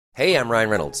Hey, I'm Ryan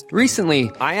Reynolds.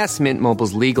 Recently, I asked Mint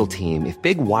Mobile's legal team if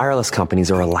big wireless companies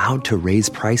are allowed to raise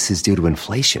prices due to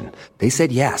inflation. They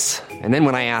said yes. And then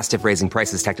when I asked if raising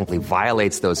prices technically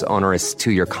violates those onerous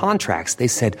two-year contracts, they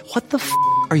said, "What the f***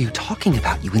 are you talking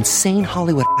about, you insane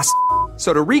Hollywood ass?"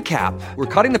 So to recap, we're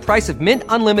cutting the price of Mint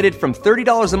Unlimited from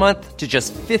 $30 a month to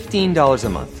just $15 a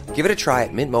month. Give it a try at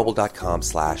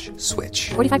mintmobile.com/switch.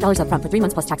 $45 up front for 3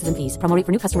 months plus taxes and fees. Promo rate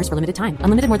for new customers for limited time.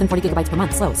 Unlimited more than 40 gigabytes per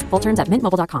month. Slows full terms at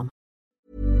mintmobile.com.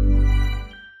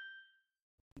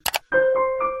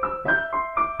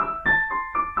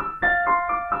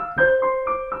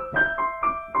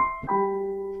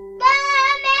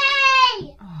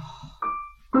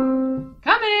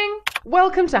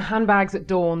 Welcome to Handbags at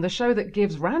Dawn, the show that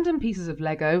gives random pieces of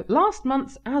Lego, last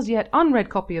month's as yet unread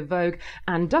copy of Vogue,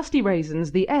 and dusty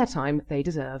raisins the airtime they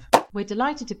deserve. We're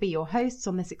delighted to be your hosts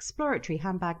on this exploratory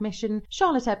handbag mission,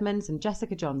 Charlotte Edmonds and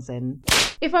Jessica Johnson.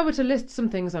 If I were to list some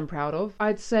things I'm proud of,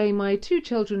 I'd say my 2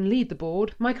 children lead the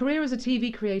board, my career as a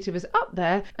TV creative is up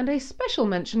there, and a special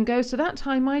mention goes to that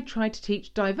time I tried to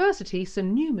teach diversity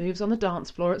some new moves on the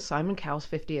dance floor at Simon Cowell's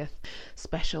 50th.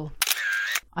 Special.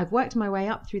 I've worked my way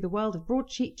up through the world of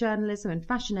broadsheet journalism and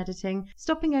fashion editing,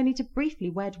 stopping only to briefly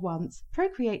wed once,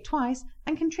 procreate twice,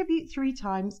 and contribute 3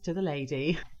 times to the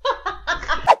lady.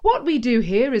 What we do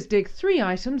here is dig 3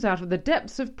 items out of the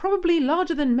depths of probably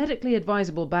larger than medically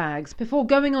advisable bags before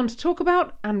going on to talk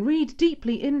about and read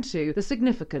deeply into the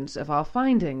significance of our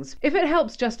findings. If it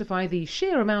helps justify the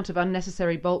sheer amount of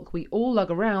unnecessary bulk we all lug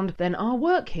around, then our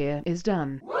work here is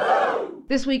done.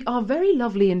 This week, our very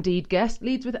lovely indeed guest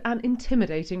leads with an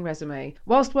intimidating resume.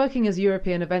 Whilst working as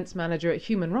European events manager at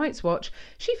Human Rights Watch,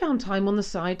 she found time on the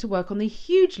side to work on the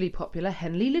hugely popular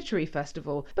Henley Literary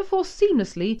Festival before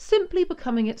seamlessly simply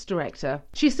becoming its director.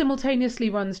 She simultaneously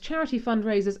runs charity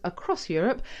fundraisers across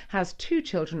Europe, has 2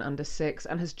 children under 6,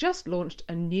 and has just launched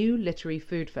a new literary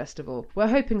food festival. We're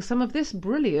hoping some of this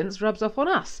brilliance rubs off on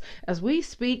us as we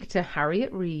speak to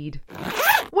Harriet Reed.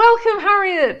 Welcome,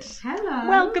 Harriet! Hello.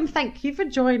 Welcome, thank you for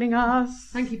joining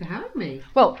us. Thank you for having me.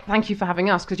 Well, thank you for having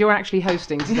us, because you're actually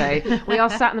hosting today. We are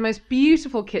sat in the most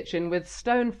beautiful kitchen with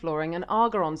stone flooring, an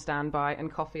Arga on standby, and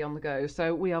coffee on the go,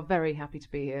 so we are very happy to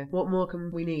be here. What more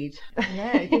can we need?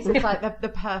 Yeah, it's like the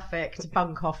perfect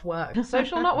bunk off work.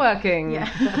 Social not working.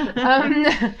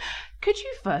 Yeah. Could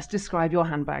you first describe your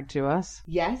handbag to us?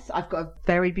 Yes, I've got a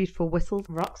very beautiful whistle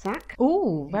rucksack.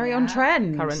 Oh, very on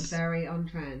trend. Current. Very on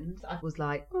trend. I was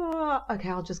like, oh, okay,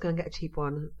 I'll just go and get a cheap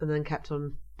one, and then kept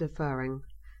on deferring.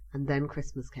 And then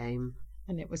Christmas came.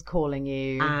 And it was calling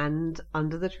you. And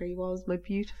under the tree was my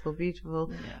beautiful,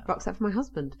 beautiful rucksack for my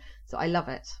husband. So I love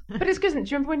it. But it's good, do you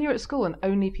remember when you were at school and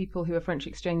only people who were French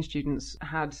exchange students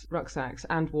had rucksacks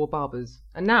and wore barbers?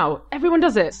 And now everyone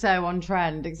does it. So on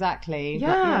trend, exactly.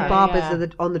 Yeah. Barbers are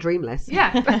on the dream list.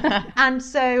 Yeah. And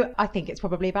so I think it's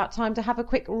probably about time to have a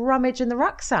quick rummage in the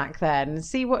rucksack then.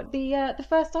 See what the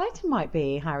first item might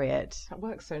be, Harriet. That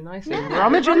works so nicely.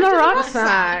 Rummage in the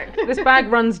rucksack. This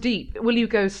bag runs deep. Will you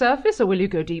go surface or will you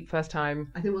go deep first time?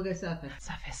 I think we'll go surface.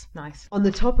 Surface, nice. On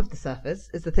the top of the surface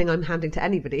is the thing I'm handing to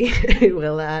anybody who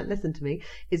will listen to me,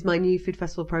 is my new food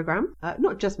festival programme.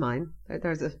 Not just mine,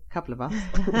 there's a couple of us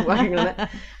working on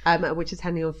it, which is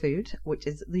Henley on Food, which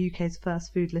is the UK's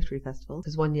first food literary festival.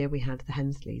 Because one year we had the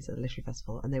Hensleys at the literary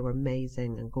festival and they were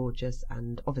amazing and gorgeous,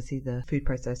 and obviously the food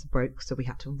processor broke, so we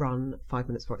had to run 5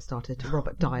 minutes before it started to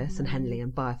Robert Dias and Henley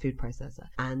and buy a food processor.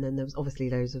 And then there was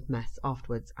obviously loads of mess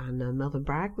afterwards, and Melvin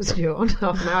Bragg was due on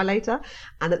half an hour later,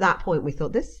 and at that point we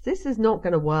thought this is not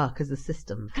going to work as a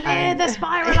system. Clear the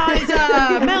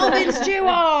spiralizer! Melvin's due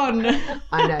on!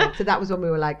 I know. So that was when we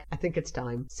were like, I think it's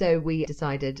time. So we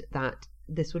decided that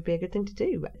this would be a good thing to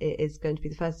do. It is going to be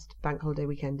the first bank holiday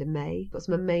weekend in May. Got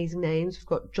some amazing names. We've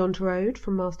got John Turode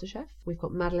from MasterChef. We've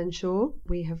got Madeleine Shaw.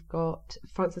 We have got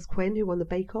Frances Quinn, who won the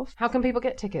Bake Off. How can people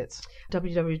get tickets?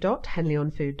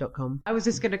 www.henleyonfood.com. I was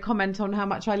just going to comment on how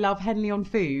much I love Henley on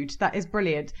Food. That is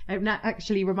brilliant. It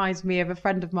actually reminds me of a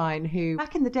friend of mine who,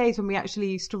 back in the days when we actually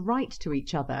used to write to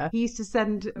each other, he used to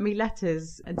send me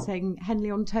letters and saying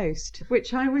Henley on Toast,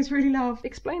 which I always really loved.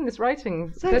 Explain this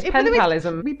writing. There's pen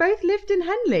palism. We both lived in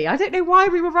Henley. I don't know why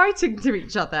we were writing to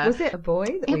each other. Was it a boy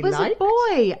that we liked? It was a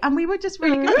boy, and we were just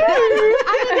really good.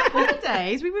 And on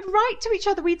holidays, we would write to each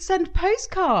other. We'd send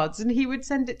postcards, and he would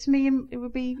send it to me, and it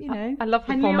would be, I love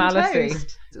the Henley on formality.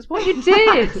 Toast. It's what you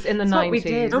did in the 90s. What we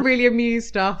did. It really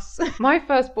amused us. My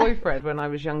first boyfriend when I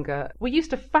was younger, we used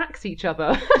to fax each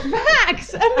other.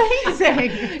 Fax!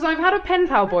 Amazing! So I've had a pen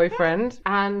pal boyfriend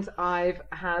and I've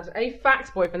had a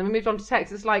fax boyfriend, and we moved on to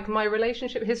text. It's like my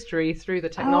relationship history through the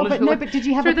technological. But did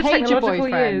you have a pager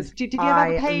boyfriend? Did you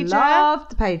have a pager? I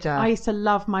loved the pager. I used to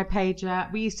love my pager.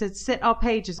 We used to sit our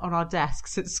pagers on our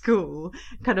desks at school,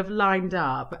 kind of lined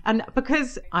up. And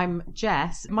because I'm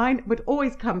Jess, mine would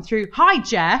always come through, "Hi,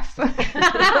 Jeff."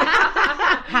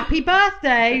 "Happy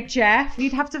birthday, Jeff."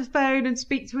 You'd have to phone and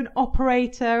speak to an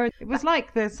operator. It was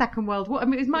like the Second World War. I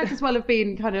mean, it might as well have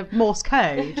been kind of Morse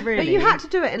code, really. But you had to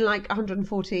do it in like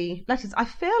 140 letters. I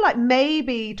feel like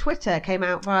maybe Twitter came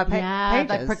out via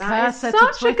pages. The precursor to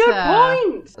Such a Twitter. good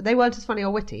point. They weren't as funny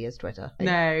or witty as Twitter.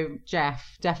 No,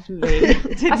 Jeff, definitely.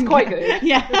 That's quite good.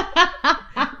 Yeah.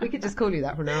 We could just call you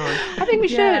that from now on. I think we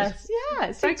should. Yes. Yeah,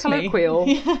 it's Very colloquial.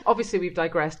 Obviously, we've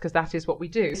digressed because that is what we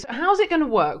do. So how's it going to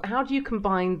work? How do you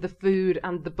combine the food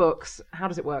and the books? How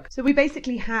does it work? So we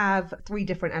basically have 3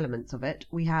 different elements of it.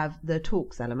 We have the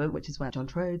talks element, which is where John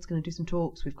Trode's going to do some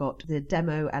talks. We've got the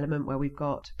demo element where we've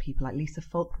got people like Lisa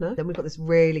Faulkner. Then we've got this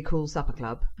really cool supper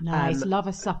club. Nice, love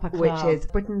a supper club. Which is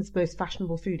Britain's most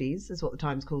fashionable foodies, is what the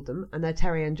Times called them. And they're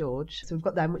Terry and George. So we've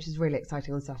got them, which is really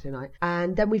exciting on Saturday night.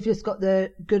 And then we've just got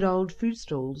the good old food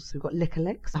stalls. We've got Liquor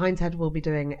Licks. Hind's Head will be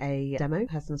doing a demo,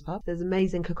 Heston's Pub. There's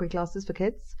amazing cookery classes for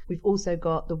kids. We've also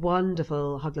got the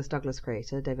wonderful Hughless Douglas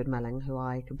creator, David Melling, who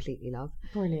I completely love.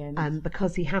 Brilliant.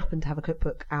 Because he happened to have a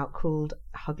cookbook out called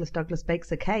Hughless Douglas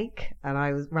Bakes a Cake. And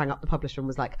I rang up the publisher and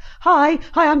was like, Hi,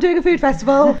 I'm doing a food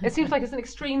festival. It seems like it's an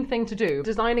extreme thing to do,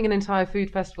 designing an entire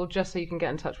food festival just so you can get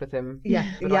in touch with him. Yeah.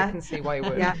 But I can see why you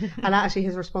would. Yeah. And actually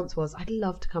his response was, I'd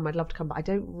love to come, but I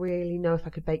don't really know if I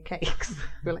could bake cakes.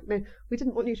 We're like, no, we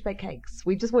didn't want you to bake cakes.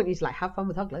 We just want you to like have fun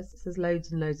with Hughless. There's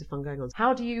loads and loads of fun going on.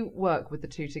 How do you work with the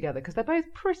two together? Because they're both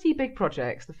pretty big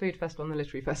projects, the food festival and the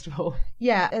literary festival.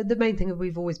 Yeah, the main thing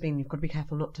we've always been, you've got to be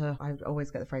careful not to, I always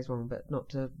get the phrase wrong, but not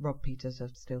to rob Peter to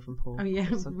steal from Paul. Oh yeah,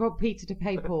 rob Peter to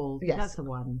pay Paul. Yes. That's the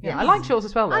one. Yeah, I liked yours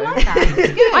as well though. I like that.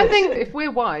 It's good. I think if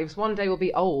we're wives, one day we'll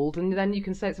be old and then you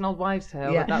can say it's an old wives'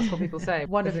 tale. Yeah. That's what people say.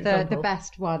 One of As an the example.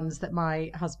 best ones that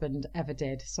my husband ever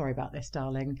did, sorry about this,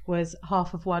 darling, was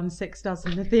half of one, 6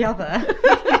 dozen of the other,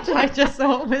 which I just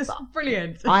thought was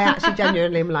brilliant. I actually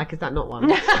genuinely am like, is that not one?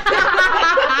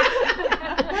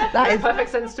 That is Perfect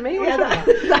sense to me. Yeah, that's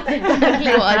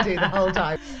exactly what I do the whole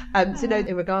time. So no,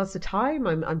 in regards to time,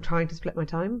 I'm trying to split my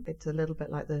time. It's a little bit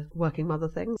like the working mother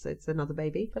thing. So it's another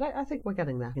baby, but I think we're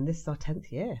getting there. And this is our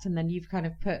 10th year. And then you've kind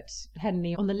of put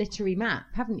Henley on the literary map,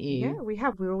 haven't you? Yeah, we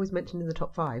have. We're always mentioned in the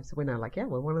top 5. So we're now like, yeah,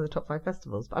 we're one of the top 5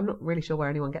 festivals. But I'm not really sure where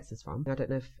anyone gets this from. I don't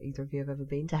know if either of you have ever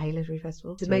been to Hay Literary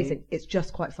Festival. It's amazing. It's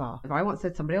just quite far. If I once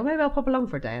said to somebody, oh, maybe I'll pop along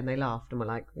for a day. And they laughed and were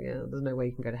like, yeah, there's no way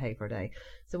you can go to Hay for a day.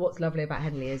 So what's lovely about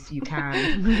Henley is you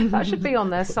can. That should be on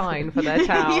their sign for their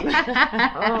town.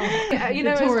 Yeah. You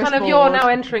know, it's tourist kind of, you're board. now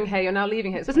entering Hay, you're now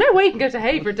leaving Hay. There's no way you can go to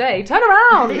Hay for a day. Turn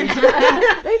around.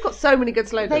 They've got so many good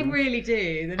slogans. They really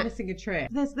do. They're missing a trick.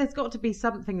 There's got to be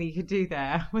something that you could do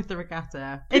there with the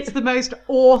regatta. It's the most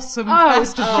awesome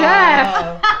festival.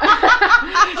 Jeff.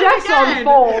 Jeff's on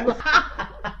form.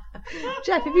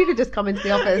 Jeff, if you could just come into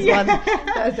the office one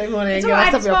Thursday morning and It's give all us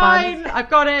right, some it's of your fine. plans. I've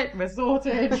got it. We're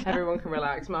sorted. Everyone can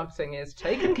relax. Marketing is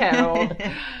taken care of.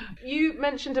 You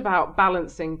mentioned about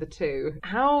balancing the two.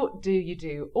 How do you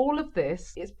do all of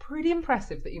this? It's pretty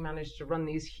impressive that you managed to run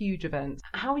these huge events.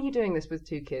 How are you doing this with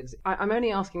 2 kids? I'm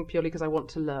only asking purely because I want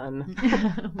to learn.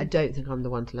 I don't think I'm the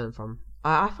one to learn from.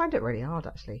 I find it really hard,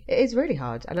 actually. It is really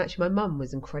hard. And actually, my mum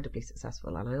was incredibly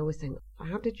successful. And I always think,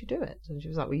 how did you do it? And she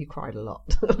was like, well, you cried a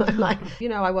lot. I'm like,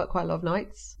 I work quite a lot of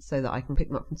nights so that I can pick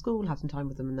them up from school, have some time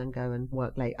with them, and then go and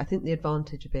work late. I think the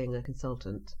advantage of being a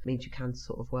consultant means you can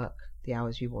sort of work the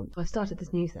hours you want. I started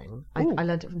this new thing. I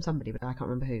learned it from somebody, but I can't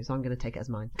remember who, so I'm going to take it as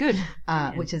mine. Good.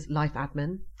 Which is life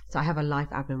admin. So I have a life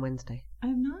admin Wednesday.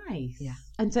 Oh, nice. Yeah.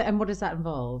 And what does that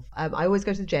involve? I always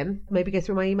go to the gym, maybe go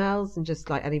through my emails, and just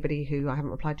like anybody who I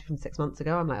haven't replied to from 6 months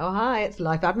ago, I'm like, oh, hi, it's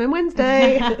Life Admin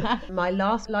Wednesday. My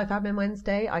last Life Admin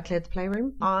Wednesday, I cleared the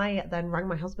playroom. I then rang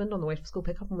my husband on the way for school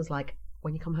pickup and was like,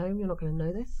 when you come home, you're not going to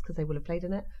know this because they will have played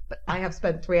in it. But I have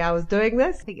spent 3 hours doing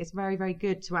this. I think it's very, very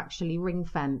good to actually ring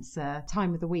fence a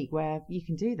time of the week where you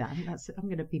can do that. I think I'm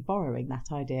going to be borrowing that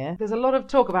idea. There's a lot of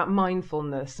talk about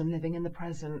mindfulness and living in the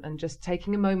present and just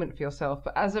taking a moment for yourself.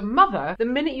 But as a mother, the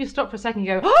minute you stop for a second,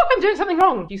 you go, oh, I'm doing something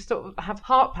wrong. You sort of have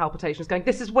heart palpitations going,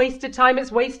 this is wasted time,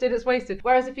 it's wasted.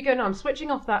 Whereas if you go, no, I'm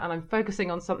switching off that and I'm focusing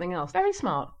on something else. Very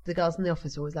smart. The girls in the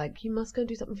office are always like, you must go and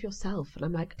do something for yourself. And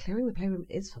I'm like, clearing the playroom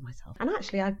is for myself. And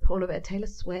actually I put on a bit of Taylor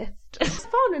Swift. It was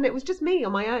fun, and it was just me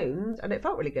on my own, and it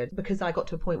felt really good because I got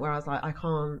to a point where I was like, I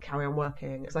can't carry on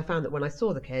working, because I found that when I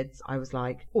saw the kids, I was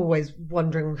like always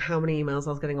wondering how many emails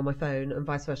I was getting on my phone and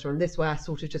vice versa. And this way I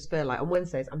sort of just feel like on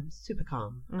Wednesdays I'm super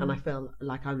calm and I feel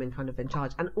like I'm in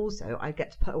charge. And also I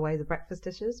get to put away the breakfast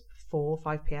dishes before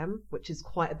 5 p.m, which is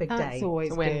quite a big day. That's always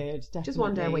good. Definitely. Just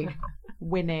one day a week.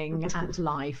 Winning at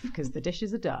life because the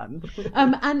dishes are done.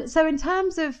 And so in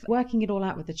terms of working it all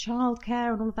out with the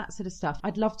childcare and all of that sort of stuff,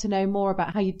 I'd love to know more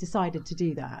about how you decided to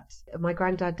do that. My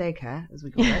granddad daycare, as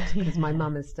we call it, because my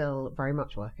mum is still very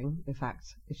much working. In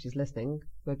fact, if she's listening,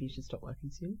 maybe you should stop working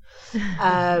soon.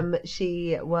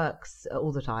 She works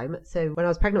all the time. So when I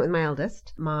was pregnant with my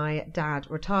eldest, my dad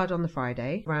retired on the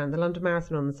Friday, ran the London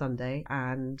Marathon on the Sunday,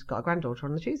 and got a granddaughter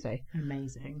on the Tuesday.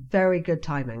 Amazing. Very good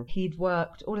timing. He'd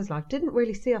worked all his life, didn't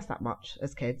really see us that much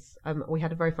as kids. We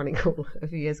had a very funny call a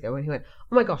few years ago when he went,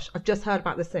 oh my gosh, I've just heard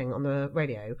about this thing on the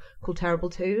radio called Terrible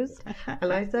Twos.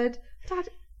 And I said, Dad,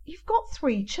 you've got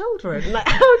 3 children. Like,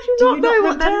 how do you not know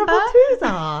what Terrible Twos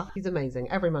are? He's amazing.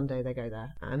 Every Monday they go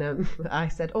there. And I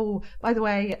said, oh, by the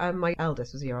way, my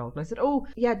eldest was a year old. And I said, oh,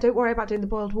 yeah, don't worry about doing the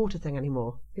boiled water thing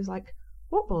anymore. He was like,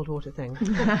 what boiled water thing?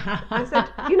 I said,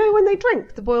 you know, when they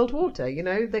drink the boiled water, you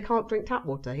know, they can't drink tap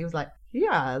water. He was like,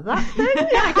 yeah, that thing?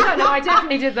 Yeah, no, I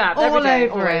definitely did that. All every day,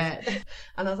 over always. it.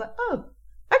 And I was like, oh,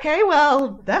 okay,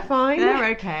 well, they're fine.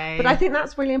 They're okay. But I think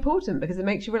that's really important because it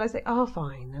makes you realise they are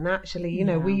fine. And actually, you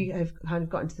know, we have kind of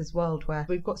got into this world where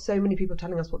we've got so many people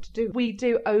telling us what to do. We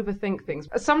do overthink things.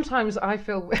 Sometimes I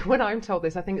feel, when I'm told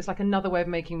this, I think it's like another way of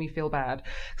making me feel bad.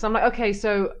 Because I'm like, okay,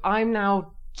 so I'm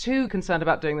now too concerned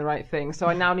about doing the right thing, so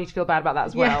I now need to feel bad about that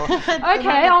as well. Okay,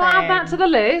 I'll add that to the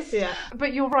list. Yeah.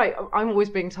 But you're right, I'm always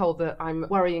being told that I'm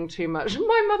worrying too much.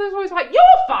 My mother's always like, you're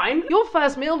fine. Your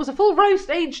first meal was a full roast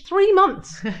aged 3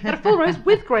 months. Had a full roast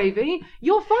with gravy.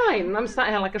 You're fine. And I'm sat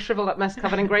here like a shriveled up mess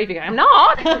covered in gravy going, I'm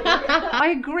not. I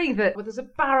agree that there's a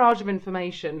barrage of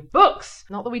information. Books.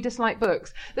 Not that we dislike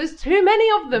books. There's too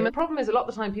many of them. The problem is a lot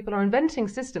of the time people are inventing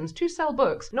systems to sell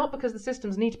books, not because the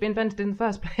systems need to be invented in the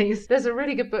first place. There's a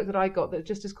really good book that I got that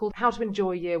just is called How to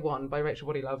Enjoy Year One by Rachel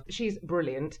Bodylove. She's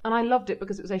brilliant, and I loved it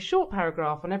because it was a short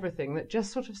paragraph on everything that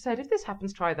just sort of said, if this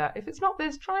happens, try that. If it's not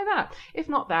this, try that. If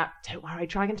not that, don't worry,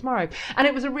 try again tomorrow. And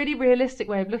it was a really realistic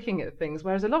way of looking at things,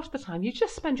 whereas a lot of the time you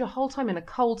just spend your whole time in a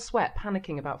cold sweat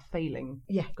panicking about failing.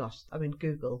 Yeah, gosh, I mean,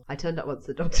 Google. I turned up once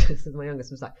to the doctor's and my youngest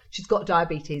was like, she's got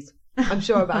diabetes. I'm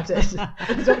sure about it.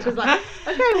 And the doctor was like,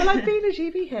 okay, well, I've been a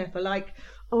GP here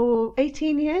for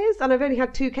 18 years and I've only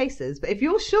had 2 cases, but if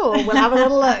you're sure, we'll have a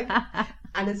little look.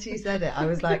 And as she said it, I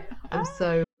was like, I'm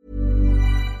so...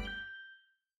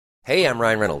 Hey, I'm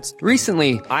Ryan Reynolds.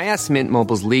 Recently, I asked Mint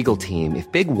Mobile's legal team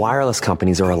if big wireless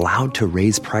companies are allowed to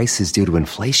raise prices due to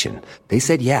inflation. They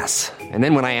said yes. And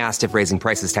then when I asked if raising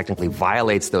prices technically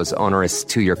violates those onerous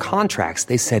 2-year contracts,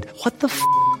 they said, what the f***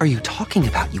 are you talking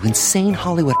about, you insane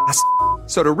Hollywood ass f-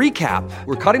 So to recap,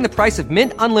 we're cutting the price of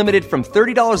Mint Unlimited from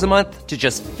 $30 a month to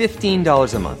just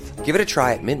 $15 a month. Give it a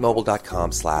try at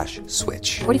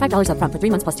mintmobile.com/switch. $45 up front for 3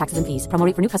 months plus taxes and fees. Promo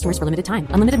rate for new customers for limited time.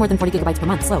 Unlimited more than 40 gigabytes per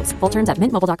month. Slows full terms at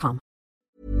mintmobile.com.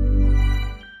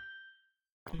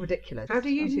 Ridiculous. How do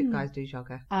you two guys do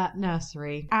childcare?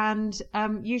 Nursery. And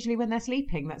usually when they're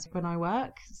sleeping, that's when I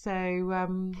work. So,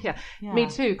 Yeah, me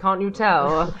too, can't you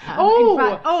tell?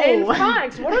 In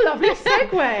fact, what a lovely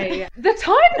segue. The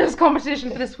tiredness competition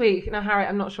for this week. Now, Harry,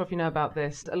 I'm not sure if you know about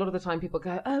this. A lot of the time people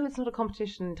go, oh, it's not a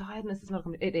competition. Tiredness is not a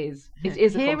competition. It is. It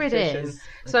is a competition. Here it is.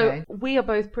 So Okay. we are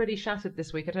both pretty shattered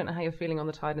this week. I don't know how you're feeling on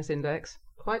the tiredness index.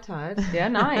 Quite tired. Yeah,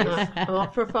 nice. I'm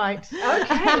up for a fight. Okay,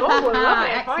 oh, I love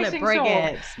it. Excellent, Fighting bring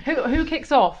song. it. Who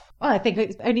kicks off? Well, I think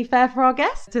it's only fair for our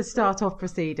guests to start off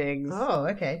proceedings. Oh,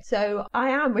 okay. So I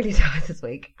am really tired this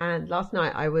week. And last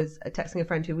night I was texting a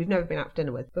friend who we've never been out for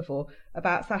dinner with before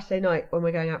about Saturday night when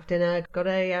we're going out for dinner. Got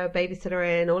a babysitter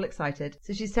in, all excited.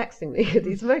 So she's texting me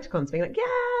these emoticons being like,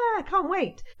 yeah, can't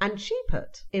wait. And she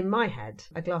put in my head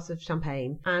a glass of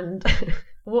champagne and...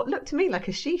 what looked to me like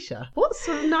a shisha. What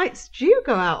sort of nights do you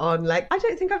go out on? Like, I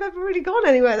don't think I've ever really gone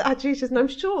anywhere that had shishas, and I'm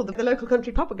sure that the local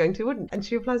country pub we're going to wouldn't. And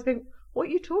she replies going, what are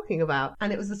you talking about?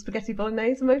 And it was a spaghetti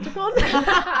bolognese emoticon.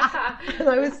 And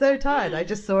I was so tired, I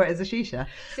just saw it as a shisha.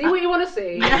 See what you want to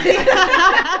see.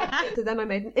 So then I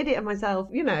made an idiot of myself.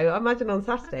 You know, imagine on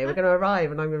Saturday we're going to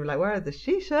arrive and I'm going to be like, where are the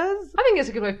shishas? I think it's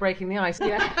a good way of breaking the ice.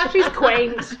 Yeah, she's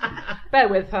quaint. Bear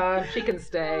with her. She can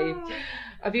stay.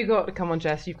 Have you got... Come on,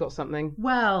 Jess, you've got something.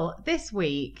 Well, this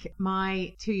week,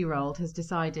 my 2-year-old has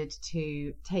decided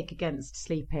to take against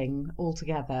sleeping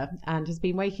altogether and has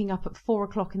been waking up at 4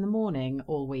 o'clock in the morning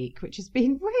all week, which has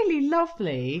been really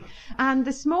lovely. And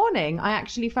this morning, I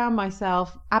actually found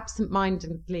myself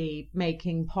absent-mindedly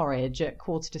making porridge at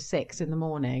 5:45 in the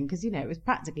morning because, it was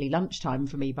practically lunchtime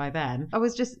for me by then. I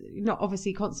was just not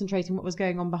obviously concentrating what was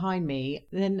going on behind me.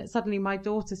 Then suddenly my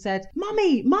daughter said,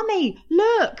 Mummy,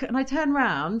 look! And I turned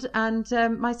round and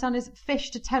my son has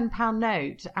fished a £10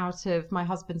 note out of my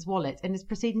husband's wallet and is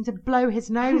proceeding to blow his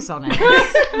nose on it.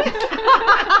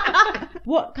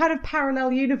 What kind of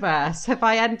parallel universe have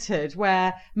I entered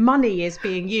where money is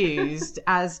being used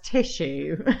as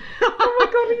tissue? Oh my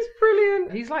God, he's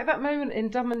brilliant. He's like that moment in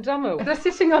Dumb and Dumber. They're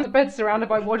sitting on the bed surrounded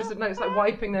by wads of notes, like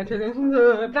wiping their tears.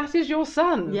 That is your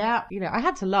son. Yeah, I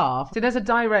had to laugh. So there's a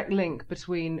direct link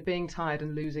between being tired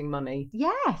and losing money.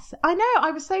 Yes, I know. I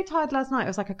was so tired last night. I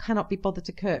was like, I cannot be bothered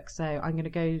to cook, so I'm going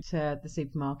to go to the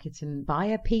supermarket and buy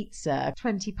a pizza.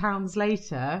 £20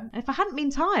 later. And if I hadn't been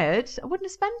tired, I wouldn't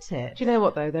have spent it. Do you know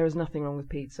what, though? There is nothing wrong with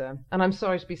pizza. And I'm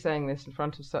sorry to be saying this in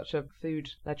front of such a food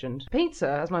legend.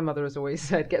 Pizza, as my mother has always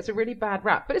said, gets a really bad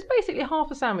rap, but it's basically half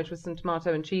a sandwich with some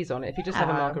tomato and cheese on it if you just have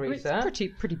a margarita.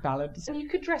 It's pretty balanced. And you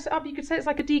could dress it up. You could say it's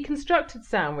like a deconstructed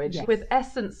sandwich with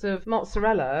essence of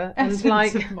mozzarella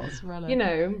Essence of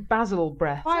mozzarella. basil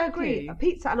breath. I agree.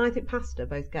 Pizza and I think pasta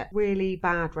both get really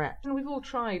bad reps. And we've all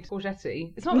tried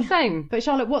courgette. It's not the same. But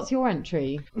Charlotte, what's your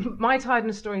entry? My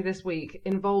tiredness story this week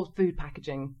involved food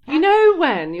packaging. You know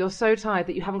when you're so tired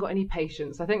that you haven't got any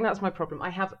patience? I think that's my problem. I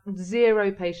have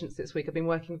zero patience this week. I've been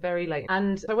working very late.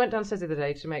 And I went downstairs the other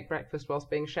day to make breakfast whilst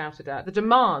being shouted at. The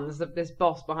demands of this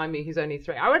boss behind me who's only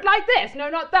 3. I would like this. No,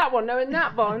 not that one. No, in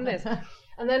that one and this.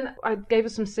 And then I gave her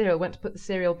some cereal, went to put the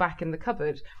cereal back in the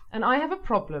cupboard. And I have a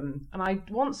problem, and I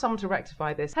want someone to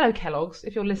rectify this. Hello, Kellogg's,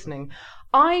 if you're listening.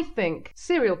 I think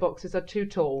cereal boxes are too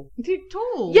tall. Too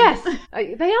tall? Yes,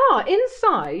 they are.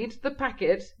 Inside the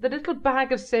packet, the little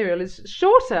bag of cereal is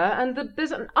shorter, and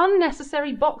there's an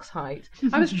unnecessary box height.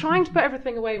 I was trying to put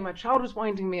everything away. My child was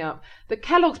winding me up. The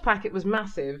Kellogg's packet was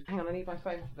massive. Hang on, I need my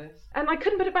phone for this. And I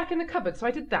couldn't put it back in the cupboard, so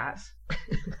I did that.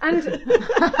 And...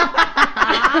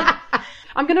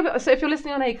 So if you're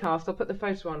listening on Acast, I'll put the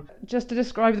photo on. Just to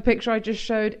describe the picture I just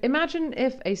showed, imagine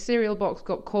if a cereal box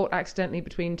got caught accidentally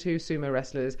between 2 sumo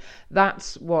wrestlers.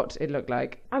 That's what it looked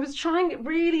like. I was trying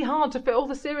really hard to fit all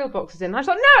the cereal boxes in. I was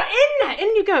like, no, in there,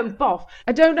 in you go, and boff.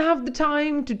 I don't have the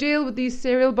time to deal with these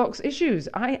cereal box issues.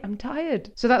 I am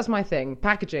tired. So that's my thing,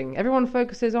 packaging. Everyone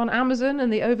focuses on Amazon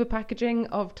and the over-packaging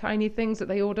of tiny things that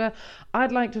they order.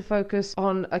 I'd like to focus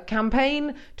on a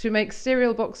campaign to make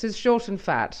cereal boxes short and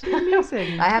fat. Amazing.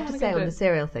 I have to say on the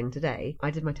cereal thing today, I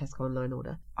did my Tesco online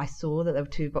order. I saw that there were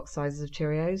 2 box sizes of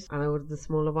Cheerios and I ordered the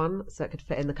smaller one so it could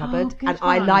fit in the cupboard. And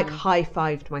I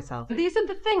high-fived myself. These are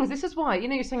the things. This is why,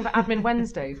 you're saying about Admin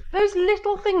Wednesdays. Those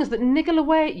little things that niggle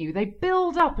away at you, they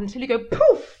build up until you go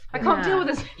poof. I can't deal with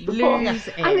this anymore. Lose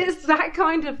it. And it's that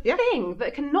kind of thing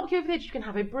that can knock you over the edge. You can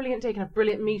have a brilliant day, you can have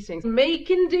brilliant meetings.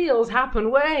 Making deals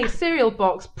happen way. Cereal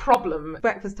box problem.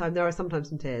 Breakfast time, there are sometimes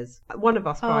some tears. One of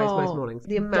us cries most mornings.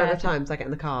 The amount of times I get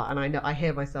in the car and I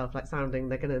hear myself like sounding,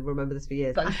 they're going to remember this for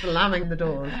years. Like slamming the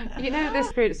doors.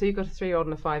 This period, so you've got a 3-year-old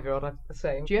and a 5-year-old, I'm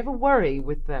saying. Do you ever worry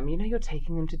with them? You're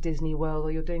taking them to Disney World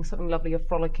or you're doing something lovely, you're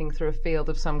frolicking through a field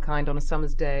of some kind on a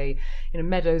summer's day.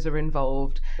 Meadows are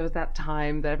involved. There was that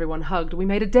time that everyone hugged. We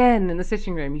made a den in the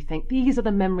sitting room. You think, these are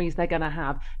the memories they're going to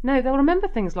have. No, they'll remember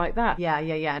things like that.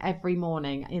 Yeah. Every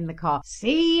morning in the car.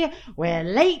 See, we're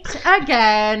late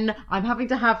again. I'm having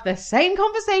to have the same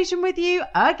conversation with you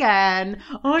again.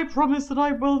 I promise that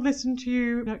I will listen to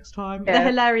you next time. Yeah. The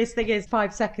hilarious thing is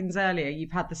 5 seconds earlier,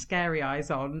 you've had the scary eyes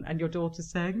on and your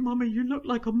daughter's saying, Mummy, you look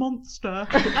like a monster.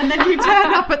 And then you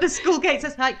turn up at the school gates.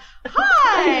 It's like,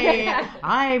 hi,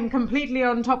 I'm completely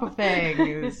on top of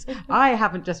things. I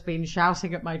haven't just been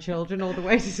shouting at my children all the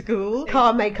way to school.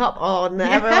 Car makeup on,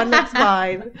 everyone looks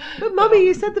fine. But Mummy,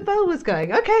 you said the bell was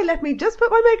going. Okay, let me just put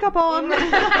my makeup on.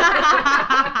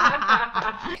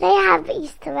 They have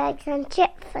Easter eggs and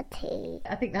chip for tea.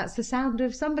 I think that's the sound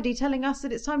of somebody telling us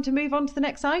that it's time to move on to the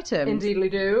next item. Indeedly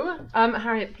do.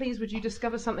 Harriet, please would you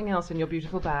discover something else in your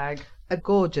beautiful bag? a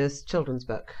gorgeous children's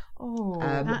book. Oh,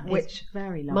 that which is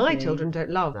very lovely. my children don't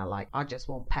love. They're like, I just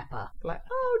want Pepper. Like,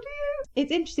 oh, do you?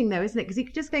 It's interesting though, isn't it? Because you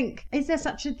could just think, is there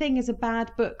such a thing as a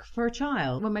bad book for a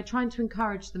child? When we're trying to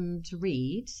encourage them to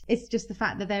read, it's just the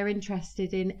fact that they're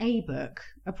interested in a book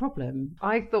a problem.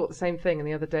 I thought the same thing, and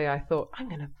the other day I thought, I'm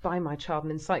going to buy my child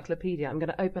an encyclopedia. I'm going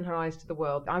to open her eyes to the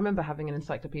world. I remember having an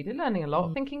encyclopedia, learning a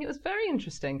lot, thinking it was very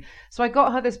interesting. So I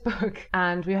got her this book,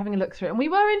 and we were having a look through it, and we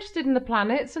were interested in the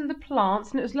planets and the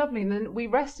plants, and it was lovely. And then we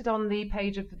rested on the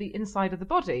page of the inside of the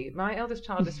body. My eldest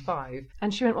child is 5,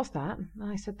 and she went, "What's that?"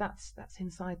 And I said, "That's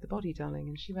inside the body, darling."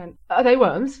 And she went, "Are they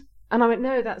worms?" And I went,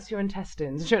 "No, that's your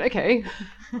intestines." And she went, "Okay,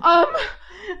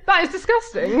 that is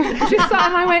disgusting." She sat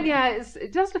and I went, "Yeah,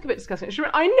 it does look a bit disgusting." She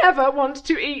went, "I never want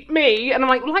to eat me." And I'm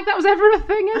like that was ever a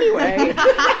thing anyway. And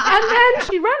then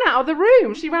she ran out of the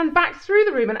room. She ran back through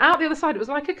the room and out the other side. It was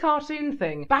like a cartoon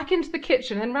thing. Back into the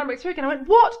kitchen and ran back through again. I went,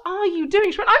 "What are you doing?"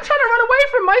 She went, "I'm trying to run away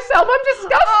from myself. I'm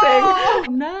disgusting." Oh,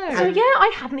 no. So yeah,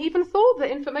 I hadn't even thought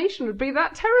that information would be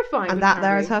that terrifying. And that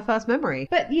there is her first memory.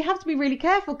 But you have to be really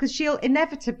careful because she'll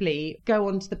inevitably go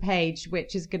onto the page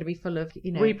which is going to be full of,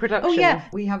 reproduction. Oh yeah.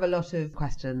 We have a lot of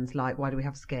questions like, why do we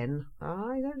have skin?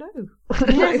 I don't know. That's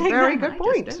a very good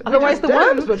point. Otherwise the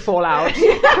worms would fall out.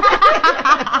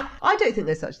 I don't think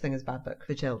there's such a thing as a bad book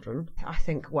for children. I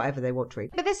think whatever they want to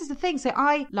read. But this is the thing. So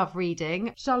I love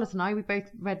reading. Charlotte and I, we both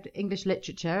read English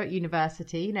literature at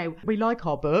university. We like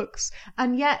our books.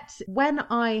 And yet when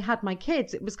I had my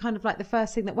kids, it was kind of like the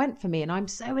first thing that went for me. And I'm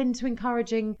so into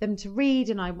encouraging them to read,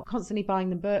 and I'm constantly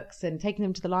buying them books and taking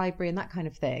them to the library and that kind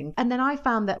of thing. And then I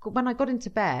found that when I got into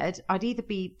bed, I'd either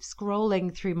be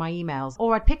scrolling through my emails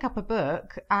or I'd pick up a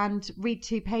book and read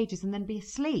 2 pages and then be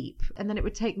asleep. And then it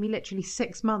would take me literally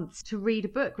 6 months to read a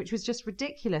book, which was just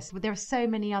ridiculous. But there are so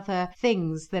many other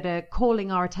things that are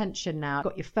calling our attention now. You've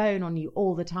got your phone on you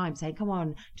all the time saying, come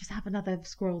on, just have another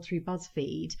scroll through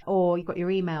BuzzFeed. Or you've got your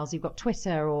emails, you've got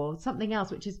Twitter or something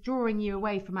else, which is drawing you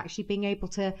away from actually being able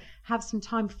to have some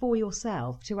time for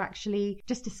yourself to actually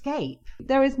just escape.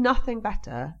 There is nothing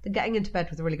better than getting into bed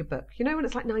with a really good book. You know, when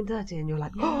it's like 9:30 and you're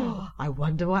like, oh, I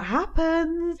wonder what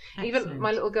happens. Excellent. Even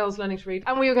my little girl's learning to read.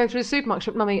 And we were going through the supermarket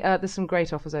shop. "Mummy, there's some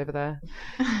great offers over there."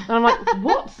 And I'm like,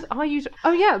 "What are you...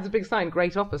 Oh yeah, there's a big sign,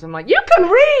 great offers." I'm like, "You can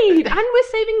read! And we're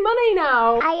saving money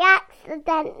now." I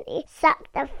accidentally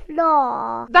sucked the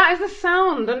floor. That is the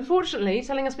sound, unfortunately,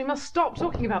 telling us we must stop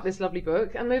talking about this lovely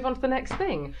book and move on to the next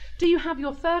thing. Do you have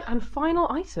your third and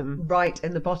final item? Right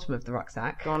in the bottom of the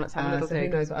rucksack. Go on, let's have a little so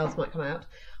dig. who knows what else might come out.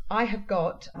 I have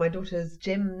got my daughter's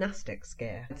gymnastics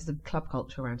gear. There's a club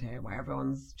culture around here where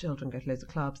everyone's children go to loads of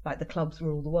clubs. Like the clubs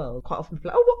rule the world. Quite often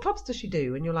people are like, "Oh, what clubs does she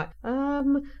do?" And you're like, oh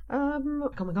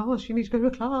my gosh, you need to go to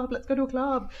a club. Let's go to a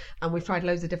club. And we've tried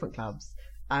loads of different clubs.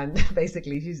 And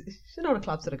basically, she's not a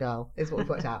club sort of girl, is what we've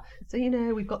worked out. So,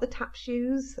 we've got the tap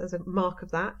shoes as a mark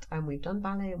of that. And we've done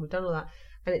ballet and we've done all that.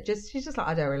 And she's just like,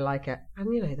 I don't really like it. And,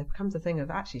 there becomes a thing of,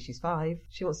 actually, she's 5.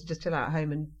 She wants to just chill out at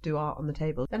home and do art on the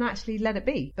table. Then actually let it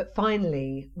be. But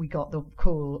finally, we got the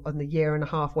call on the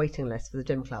 1.5-year waiting list for the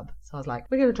gym club. So I was like,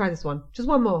 we're going to try this one. Just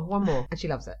one more. And she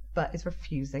loves it. But is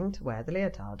refusing to wear the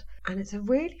leotard. And it's a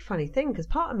really funny thing because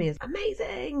part of me is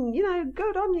amazing,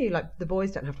 good on you. Like the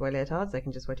boys don't have to wear leotards. They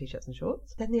can just wear t-shirts and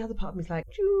shorts. Then the other part of me is like,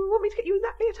 do you want me to get you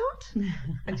that leotard?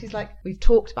 And she's like, we've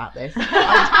talked about this.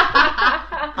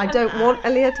 I don't want a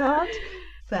leotard.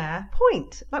 Fair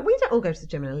point. Like, we don't all go to the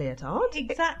gym in a leotard.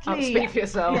 Exactly. I'll speak for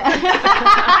yourself.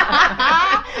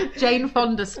 Jane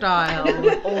Fonda style.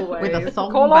 Always. With a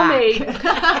thong Call back. on me.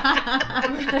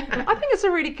 I think it's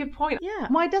a really good point. Yeah.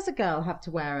 Why does a girl have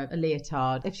to wear a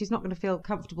leotard if she's not going to feel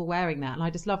comfortable wearing that? And I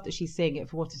just love that she's seeing it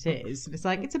for what it is. It's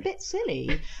like, it's a bit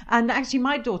silly. And actually,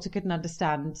 my daughter couldn't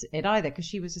understand it either because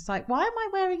she was just like, why am I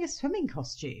wearing a swimming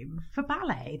costume for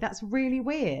ballet? That's really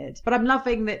weird. But I'm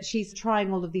loving that she's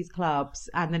trying all of these clubs.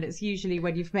 And then it's usually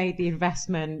when you've made the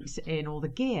investment in all the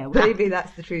gear. Maybe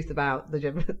that's the truth about the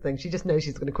gym thing. She just knows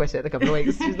she's going to quit it in a couple of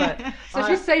weeks. She's like, so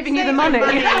she's saving you the money.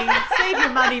 Save your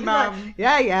money, Mum.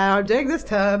 Yeah, I'm doing this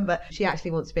term. But she actually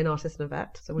wants to be an artist and a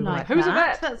vet. So we were like, who's a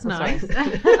vet? That's nice.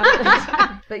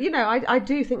 But I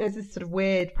do think there's this sort of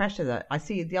weird pressure that I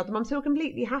see the other mums who are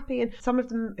completely happy, and some of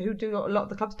them who do a lot of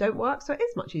the clubs don't work. So it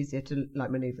is much easier to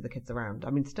manoeuvre the kids around.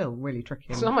 I mean, still really tricky.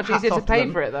 It's not much easier to pay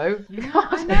for it though. You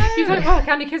don't work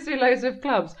and your kids do loads of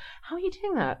clubs. How are you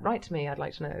doing that? Write to me, I'd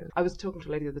like to know. I was talking to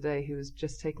a lady the other day who was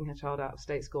just taking her child out of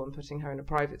state school and putting her in a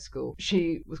private school.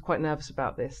 She was quite nervous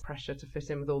about this pressure to fit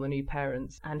in with all the new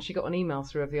parents, and she got an email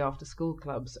through of the after school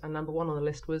clubs, and number 1 on the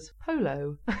list was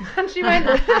polo. And she went,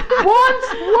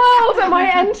 what world am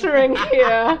I entering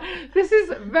here? This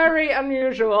is very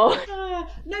unusual.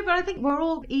 No, but I think we're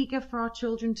all eager for our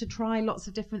children to try lots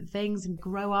of different things and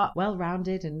grow up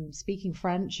well-rounded and speaking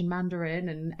French and Mandarin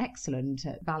and excellent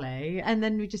at ballet. And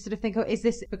then we just sort of think, oh, is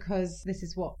this because this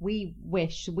is what we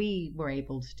wish we were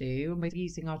able to do and we're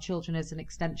using our children as an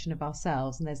extension of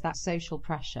ourselves and there's that social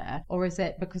pressure? Or is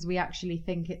it because we actually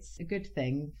think it's a good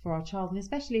thing for our child? And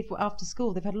especially if we're after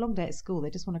school, they've had a long day at school, they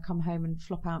just want to come home and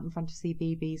flop out in front of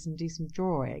CBeebies and do some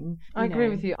drawing. I agree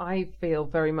with you. I feel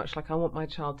very much like I want my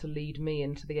child to lead me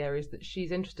into the areas that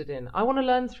she's interested in. I want to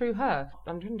learn through her.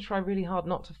 I'm going to try really hard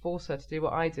not to force her to do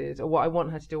what I did or what I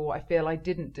want her to do or what I feel I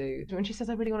didn't do. When she says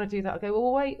I really want to do that, I go,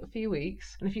 well, wait a few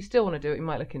weeks. And if you still want to do it, you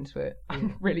might look into it.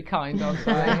 I'm really kind, aren't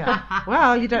I?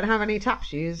 Well, you don't have any tap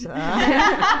shoes in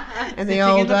the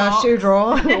old shoe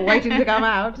drawer waiting to come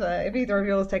out. If either of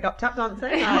yours take up tap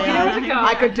dancing,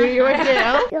 I could do you a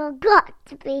deal. You've got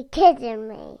to be kidding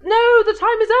me. No, the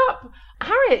time is up.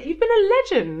 Harriet, you've been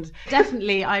a legend.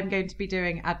 Definitely, I'm going to be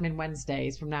doing Admin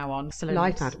Wednesdays from now on. Excellent.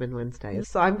 Life Admin Wednesdays.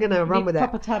 So I'm going to run with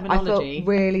proper it. terminology. I feel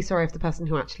really sorry if the person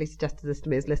who actually suggested this to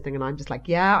me is listening and I'm just like,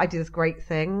 yeah, I do this great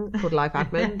thing called Life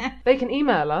Admin. They can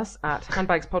email us at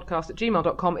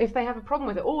handbagspodcast@gmail.com if they have a problem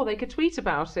with it, or they could tweet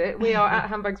about it. We are at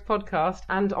handbagspodcast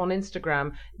and on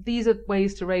Instagram. These are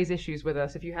ways to raise issues with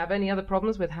us. If you have any other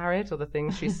problems with Harriet or the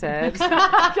things she said,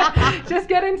 just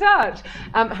get in touch.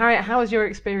 Harriet, how has your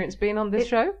experience been on this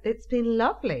show? It's been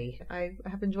lovely. I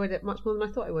have enjoyed it much more than I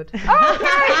thought I would. Okay.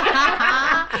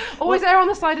 Always err on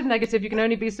the side of negative. You can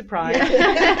only be surprised.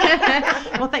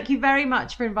 Well, thank you very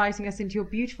much for inviting us into your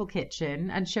beautiful kitchen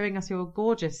and showing us your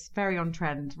gorgeous, very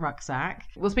on-trend rucksack.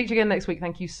 We'll speak to you again next week.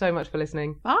 Thank you so much for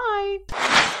listening. Bye.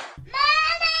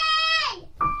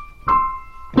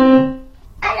 Mommy!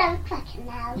 I don't fucking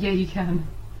know. Yeah, you can.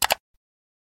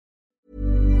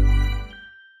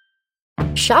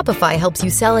 Shopify helps you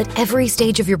sell at every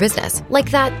stage of your business.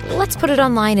 Like that, let's put it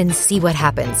online and see what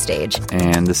happens stage.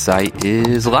 And the site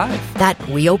is live. That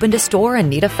we opened a store and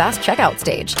need a fast checkout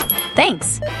stage.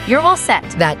 Thanks. You're all set.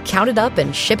 That count it up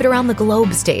and ship it around the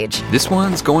globe stage. This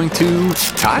one's going to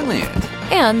Thailand.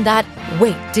 And that,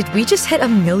 wait, did we just hit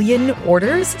 1 million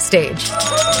orders stage?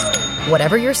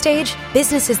 Whatever your stage,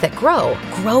 businesses that grow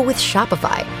with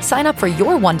Shopify. Sign up for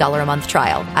your $1 a month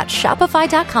trial at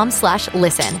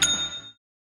shopify.com/listen.